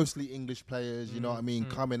 mostly English players, you know what I mean,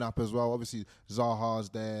 coming up as well. Obviously, Zaha's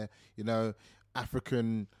there, you know,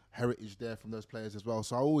 African heritage there from those players as well.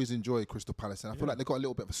 So I always enjoy Crystal Palace, and I feel like they've got a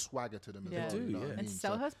little bit of a swagger to them as well. They do, you know what I And mean?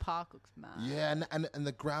 Selhurst Park looks mad. Yeah, and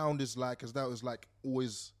the ground is like, as that was like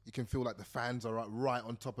always, you can feel like the fans are right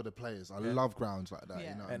on top of the players. I love grounds like that. Yeah.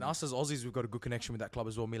 You know what And I mean? us as Aussies, we've got a good connection with that club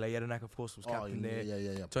as well. Mile Jedinak, of course, was captain there.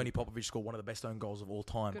 Yeah. Tony Popovic scored one of the best own goals of all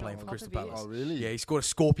time Good playing on for Crystal Popovic. Palace. Oh, really? Yeah, he scored a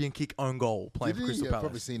scorpion kick own goal playing Did for he? Crystal Yeah, Palace.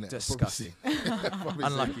 probably seen it. Disgusting. Probably seen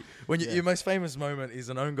Unlucky. it. When your most famous moment is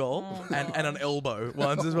an own goal and an elbow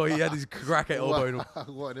once as well. He had his cracker elbow.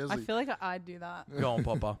 What is I it? feel like I'd do that. Go on,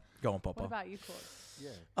 Popper. Go on, What Popper. about you, Claude?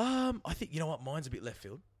 Yeah. I think, you know what, mine's a bit left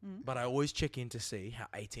field, but I always check in to see how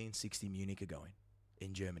 1860 Munich are going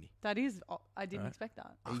in Germany. That is, I didn't Right. expect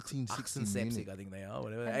that. 1860 Axenceptic, Munich. I think they are.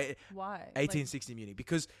 Whatever. And why? 1860 Munich,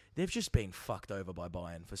 because they've just been fucked over by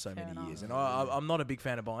Bayern for so Fair many enough. years. And I'm not a big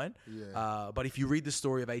fan of Bayern, Yeah. but if you read the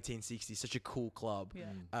story of 1860, such a cool club.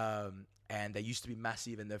 Yeah. And they used to be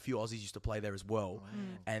massive, and a few Aussies used to play there as well.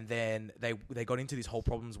 And then they got into these whole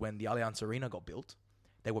problems when the Allianz Arena got built.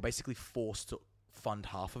 They were basically forced to fund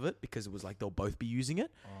half of it because it was like they'll both be using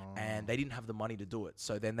it, and they didn't have the money to do it.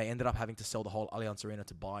 So then they ended up having to sell the whole Allianz Arena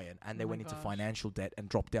to Bayern, and they Oh my went into gosh. financial debt and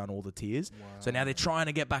dropped down all the tiers. So now they're trying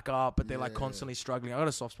to get back up, but they're like constantly struggling. I got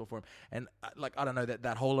a soft spot for them, and like I don't know,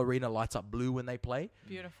 that whole arena lights up blue when they play.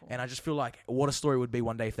 Beautiful. And I just feel like what a story would be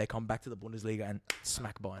one day if they come back to the Bundesliga and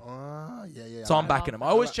smack Bayern. Yeah. So I'm I backing love them. I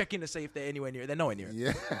always check in to see if they're anywhere near it. They're nowhere near it.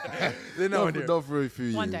 Yeah. They're nowhere near it. Not for a few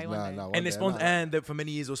years. One day. Nah, And one And day, they're sponsored, nah. and for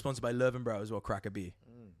many years it was sponsored by Löwenbräu as well, Cracker Beer.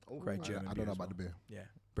 Oh, Great German I beer don't know as about the beer. Yeah,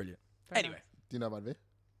 brilliant. Fair Anyway, enough. Do you know about beer?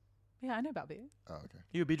 Yeah, I know about beer. Oh, okay.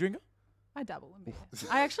 you a beer drinker? I dabble in beer.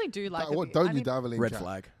 I actually do like a What beer. don't I you mean, dabble in? Red Cat?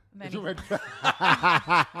 flag. many-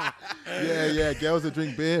 Yeah. Girls that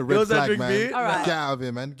drink beer. Red Girls that flag, drink man. beer? All right. Get out of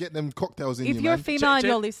here, man. Get them cocktails in If you, you're a man. female and Ch-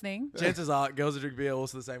 you're ch- listening, Chances are, girls that drink beer are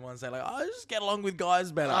also the same ones say like, "I just get along with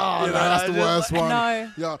guys better." Oh, You no, that's the just worst like- one.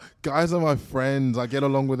 No. Yeah, guys are my friends. I get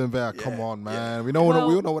along with them better. Come Yeah, on, man. yeah. We know Well-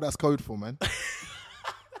 we all know what that's code for, man.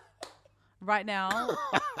 right now,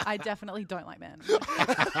 I definitely don't like men.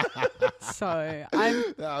 So I'm.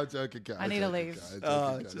 No, I'm joking, guys. I need to leave. it's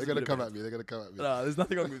They're just gonna a bit come of at me. They're gonna come at me. No, there's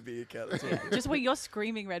nothing wrong with beer, Cat. That's all good. Just where you're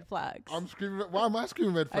screaming red flags. I'm screaming. Why am I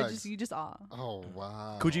screaming red flags? You just are. Oh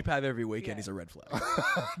wow. Could you have every weekend Yeah. is a red flag.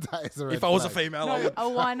 That is a red If I was a flag. female, No, I would.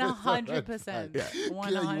 100%. Yeah.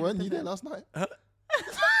 Yeah, you weren't you there last night?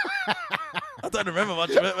 I don't remember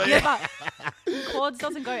much of it, but Yeah, yeah. but Claude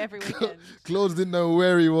doesn't go every weekend. Claude didn't know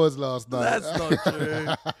where he was last night. That's not true.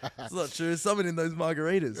 That's not true. Someone in those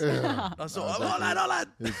margaritas. I saw, all that.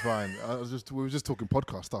 It's fine. We were just talking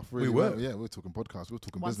podcast stuff. Really. We were. Yeah, we were talking podcast. We were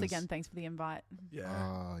talking Once business. again, thanks for the invite. Yeah.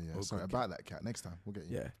 Oh yeah. Oh, Sorry good, about that, Cat. Next time we'll get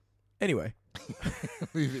you. Yeah. Anyway,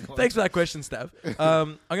 Moving on. thanks for that question, Stav.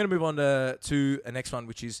 I'm going to move on to a next one,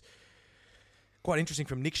 which is quite interesting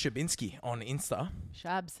from Nick Shabinsky on Insta.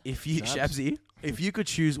 Shabs. Shabsy, if you could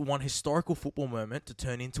choose one historical football moment to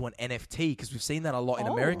turn into an NFT, because we've seen that a lot in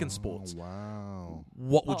American sports, Wow.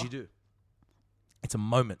 what would you do? It's a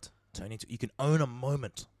moment. You can own a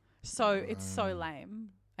moment. So it's so lame.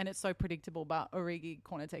 and it's so predictable, but Origi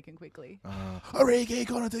corner taken quickly. Origi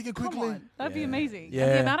corner taken quickly. Come on, that'd be amazing. Yeah.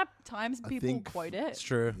 And the amount of times people think quote it, It's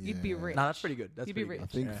true. you'd be rich. No, that's pretty good. That's You'd be pretty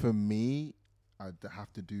good. rich. I think for me, I'd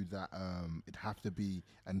have to do that. It'd have to be,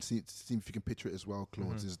 and see if you can picture it as well,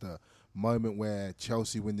 Claude, is the moment where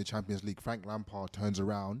Chelsea win the Champions League. Frank Lampard turns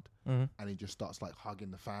around and he just starts like hugging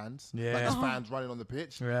the fans. Yeah. Like there's fans running on the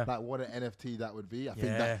pitch. Yeah. Like what an NFT that would be. I think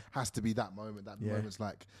that has to be that moment. That moment's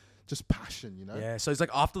like just passion, you know? Yeah, so it's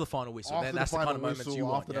like after the final whistle. After That's the kind of final moments you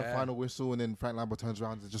want. after the final whistle, and then Frank Lampard turns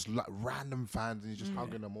around, there's just like random fans, and he's just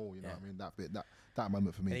hugging them all. You know what I mean? That bit, that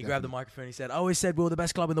moment for me. And he grabbed the microphone and he said, I always said we were the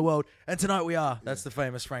best club in the world, and tonight we are. That's the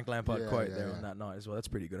famous Frank Lampard quote there on that night as well. That's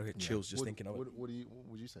pretty good. I get chills just thinking of it. What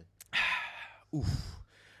would you say? Oof.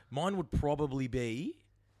 Mine would probably be...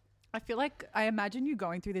 I feel like I imagine you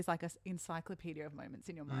going through this like an encyclopedia of moments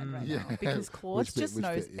in your mind right Yeah. now, because Claude Which bit, just which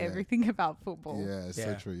knows bit, yeah. everything about football. Yeah, it's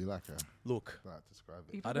so true. You like her. Look, Describe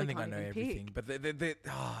You it. I don't probably think I can't know even everything, pick.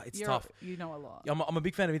 but it's You're- tough. You know a lot. I'm a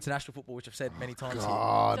big fan of international football, which I've said many times here.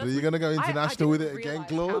 God, are you gonna go international with it again,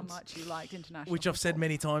 Claude? How Claude? much you liked international Which I've said football.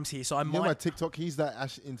 many times here, so I You know my might... TikTok? He's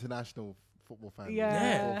that international football fan.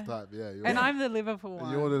 Yeah. Fourth type. Yeah. And I'm the Liverpool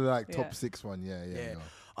one. You're the like Yeah. top 6 one. Yeah. Yeah.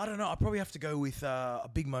 I don't know. I probably have to go with a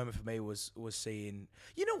big moment for me was seeing.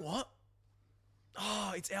 You know what?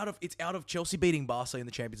 Oh, it's out of Chelsea beating Barca in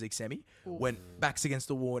the Champions League semi when backs against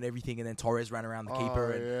the wall and everything, and then Torres ran around the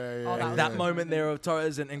keeper and that moment there of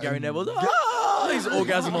Torres and Gary Neville. His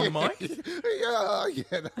orgasm on the mic.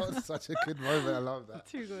 yeah, that was such a good moment. I love that.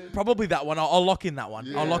 Too good. Probably that one. I'll lock in that one.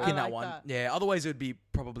 Yeah. I'll lock I in that like one. that. Yeah. Otherwise, it would be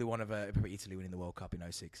probably one of probably Italy winning the World Cup in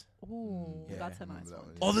 06. Ooh, Yeah. that's a nice that one.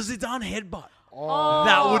 one, Oh, the Zidane headbutt. Oh,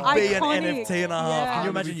 That would be an iconic. NFT and a half. Yeah. Can you how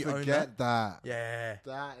imagine did you we own forget that? Yeah.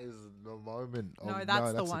 That is the moment. No, Oh,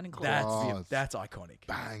 that's the a one, Claude. class. That's iconic.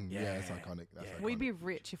 Bang. Yeah, Yeah. it's iconic. That's iconic. We'd be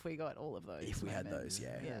rich if we got all of those. If we had moments. those,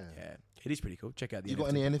 yeah. Yeah. It is pretty cool. Check out the You NFT. got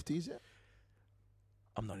any NFTs yet?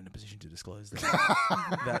 I'm not in a position to disclose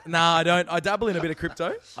that. Nah, I don't. I dabble in a bit of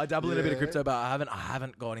crypto. But I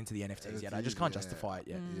haven't gone into the NFTs yet. I just can't justify it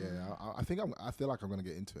yet. Yeah, I feel like I'm gonna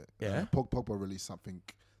get into it. Yeah? Pogba released something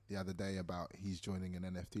the other day about he's joining an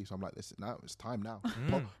NFT, so I'm like, listen, now it's time now.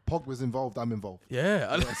 Pogba's involved, I'm involved.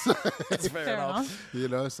 Yeah, that's fair Fair enough. enough. You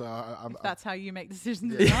know, so I'm That's how you make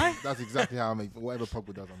decisions yeah, in life. that's exactly how I make whatever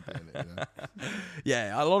Pogba does, I'm doing it. You know?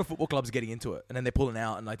 Yeah, a lot of football clubs are getting into it, and then they're pulling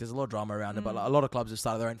out, and like there's a lot of drama around it. But like, a lot of clubs have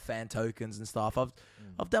started their own fan tokens and stuff. I've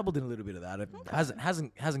dabbled in a little bit of that. It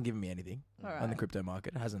hasn't given me anything on the crypto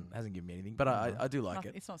market. It hasn't given me anything, but I do like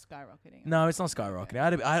it. It's not skyrocketing. No, it's not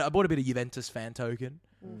skyrocketing. I bought a bit of Juventus fan token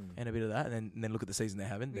and a bit of that, and then look at the season they're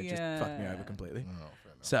having. They just fucked me over completely. Oh,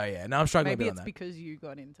 fair enough. So yeah, now I'm struggling Maybe a bit it's on that. because you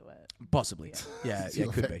got into it. Possibly. Yeah, You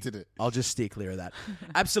could be. affected it. I'll just steer clear of that.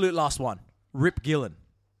 Absolute last one. Rip Gillen.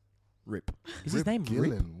 Rip. Is his Rip name Rip?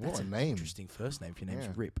 Gillen, what That's a an name. interesting first name if your name's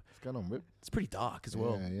Yeah. Rip. What's going on, Rip? It's pretty dark as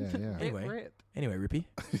well. Yeah. Anyway. Rip. Rippy.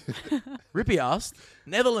 Rippy asked,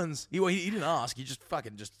 Netherlands. He didn't ask. He just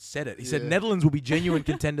fucking just said it. He said Yeah. Netherlands will be genuine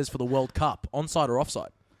contenders for the World Cup, onside or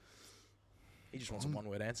offside. He just wants a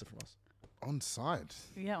one-word answer from us. Onside.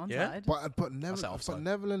 Yeah, onside. Yeah? But offside.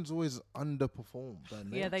 Netherlands always underperform.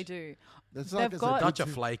 don't Yeah, they do. It's They've like it's a got- good Dutch are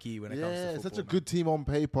team. flaky when it comes to Yeah, football. it's such a good team on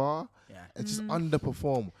paper. Yeah. It's just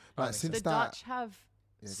underperform. Like makes since The that, Dutch have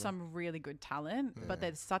Yeah, go some really good talent, Yeah. but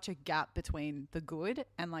there's such a gap between the good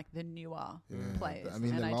and like the newer players. I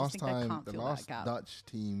mean, and the I last just think they time, can't the fill last that gap. Dutch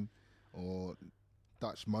team or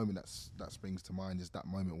Dutch moment that springs to mind is that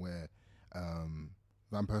moment where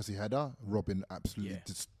Van Persie header, Robin absolutely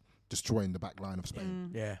Yeah. destroying the back line of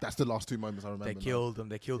Spain. Yeah. That's the last 2 moments I remember. They now. killed them.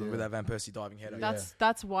 They killed them with Yeah. that Van Persie diving header.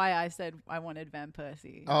 That's why I said I wanted Van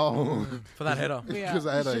Persie. Oh, For that header. Yeah, because the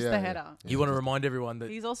it's header, just yeah, the yeah. header. You want to remind everyone that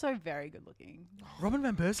He's also very good looking. Robin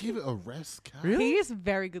Van Persie? Give it a rest, Kat. Really? He is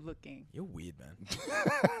very good looking. You're weird, man.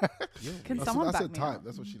 Can That's, someone that's back her me type. up?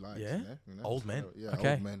 That's what she likes. Yeah? You know? Old men. Yeah,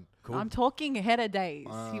 Okay. old men. Cool. I'm talking header days.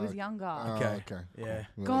 He was younger. Okay. Okay. Yeah.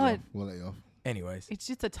 We'll God. let you off. We'll let you off. Anyways. It's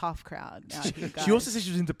just a tough crowd out here, guys. She also said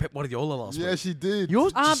she was into Pep Guardiola last Yeah, week. she did.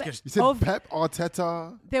 Yours just You said of- Pep,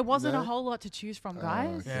 Arteta. There wasn't No? a whole lot to choose from,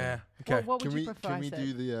 guys. okay. Yeah. Okay. What would Can you we prefer? can we I said?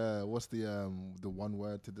 do the what's the one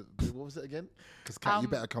word to the what was it again? Because Kat, you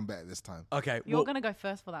better come better this time. Okay. You're well, going to go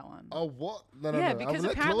first for that one. Oh what? No. Yeah, because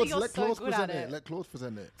apparently you're let so Claude good present at it. it. Let Claude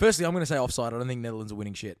present it. firstly, I'm going to say offside. I don't think Netherlands are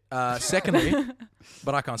winning shit. Secondly,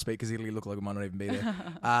 but I can't speak because Italy look like it might not even be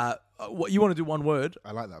there. What you want to do one word?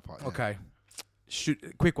 I like that part. Yeah. Okay.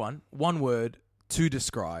 Quick one. One word to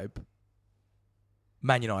describe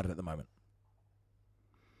Man United at the moment.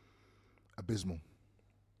 Abysmal.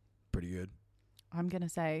 Pretty good. I'm going to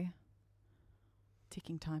say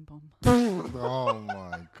Ticking time bomb. Oh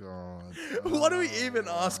my god! What do we even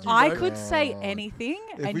ask you? I bro? could say anything,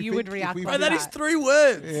 and you would react like Bro, that that. is 3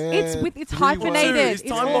 words. It's hyphenated. Is It's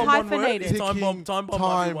time all bomb one word? hyphenated. Is time bomb Time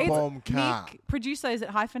might be one word. bomb cat. Nick, producer, is it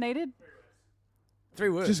hyphenated? 3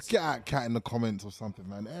 words. Just get at Cat in the comments or something,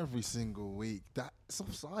 man. Every single week. That's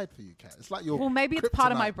offside for you, Cat. It's like your Well, maybe it's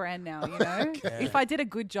part of my kryptonite. brand now, you know? If I did a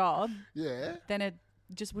good job, Yeah. then it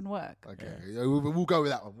just wouldn't work. Okay. Yeah, we'll go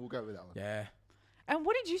with that one. Yeah. And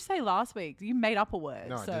what did you say last week? You made up a word.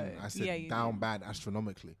 No, so I didn't. I said yeah, you down did. bad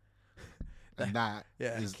astronomically. And that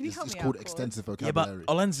is Can you help it's me called out, Claude? extensive Yeah, but vocabulary.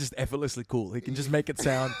 Olen's just effortlessly cool. He can just make it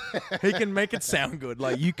sound. He can make it sound good.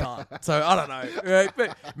 Like you can't. So I don't know. Right?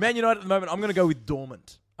 But Man United at the moment, I'm going to go with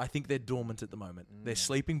dormant. I think they're dormant at the moment. They're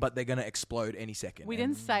sleeping, but they're going to explode any second. We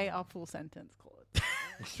didn't say our full sentence, Claude.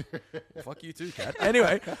 Fuck you too, Kat.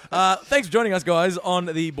 Anyway, thanks for joining us, guys, on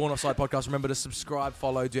the Born Offside podcast. Remember to subscribe,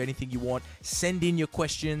 follow, do anything you want. Send in your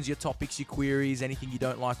questions, your topics, your queries, anything you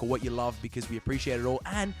don't like or what you love, because we appreciate it all.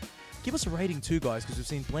 And give us a rating too, guys, because we've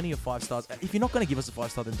seen plenty of 5 stars. If you're not going to give us a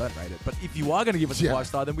 5-star, then don't rate it. But if you are going to give us a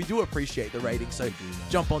 5-star, then we do appreciate the rating. So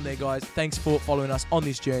jump on there, guys. Thanks for following us on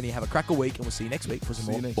this journey. Have a cracker week, and we'll see you next week for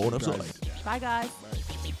some more Born Offside. Bye, guys.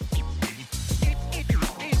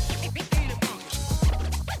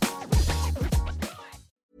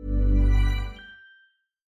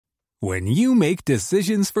 When you make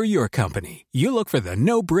decisions for your company, you look for the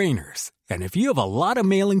no-brainers. And if you have a lot of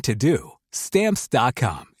mailing to do,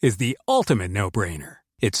 Stamps.com is the ultimate no-brainer.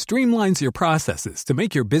 It streamlines your processes to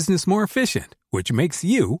make your business more efficient, which makes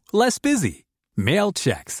you less busy. Mail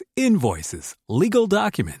checks, invoices, legal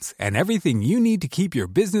documents, and everything you need to keep your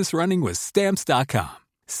business running with Stamps.com.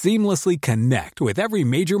 Seamlessly connect with every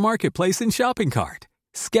major marketplace and shopping cart.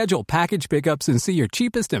 Schedule package pickups and see your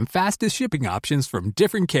cheapest and fastest shipping options from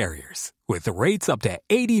different carriers, with rates up to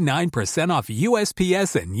 89% off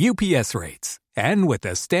USPS and UPS rates. And with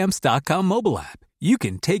the Stamps.com mobile app, you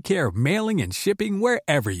can take care of mailing and shipping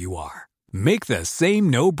wherever you are. Make the same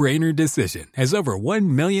no-brainer decision as over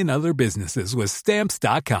 1 million other businesses with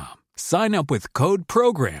Stamps.com. Sign up with code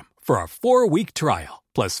PROGRAM for a 4-week trial,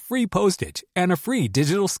 plus free postage and a free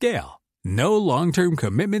digital scale. No long-term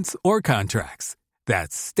commitments or contracts.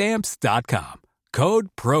 That's Stamps.com. Code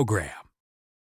PROGRAM.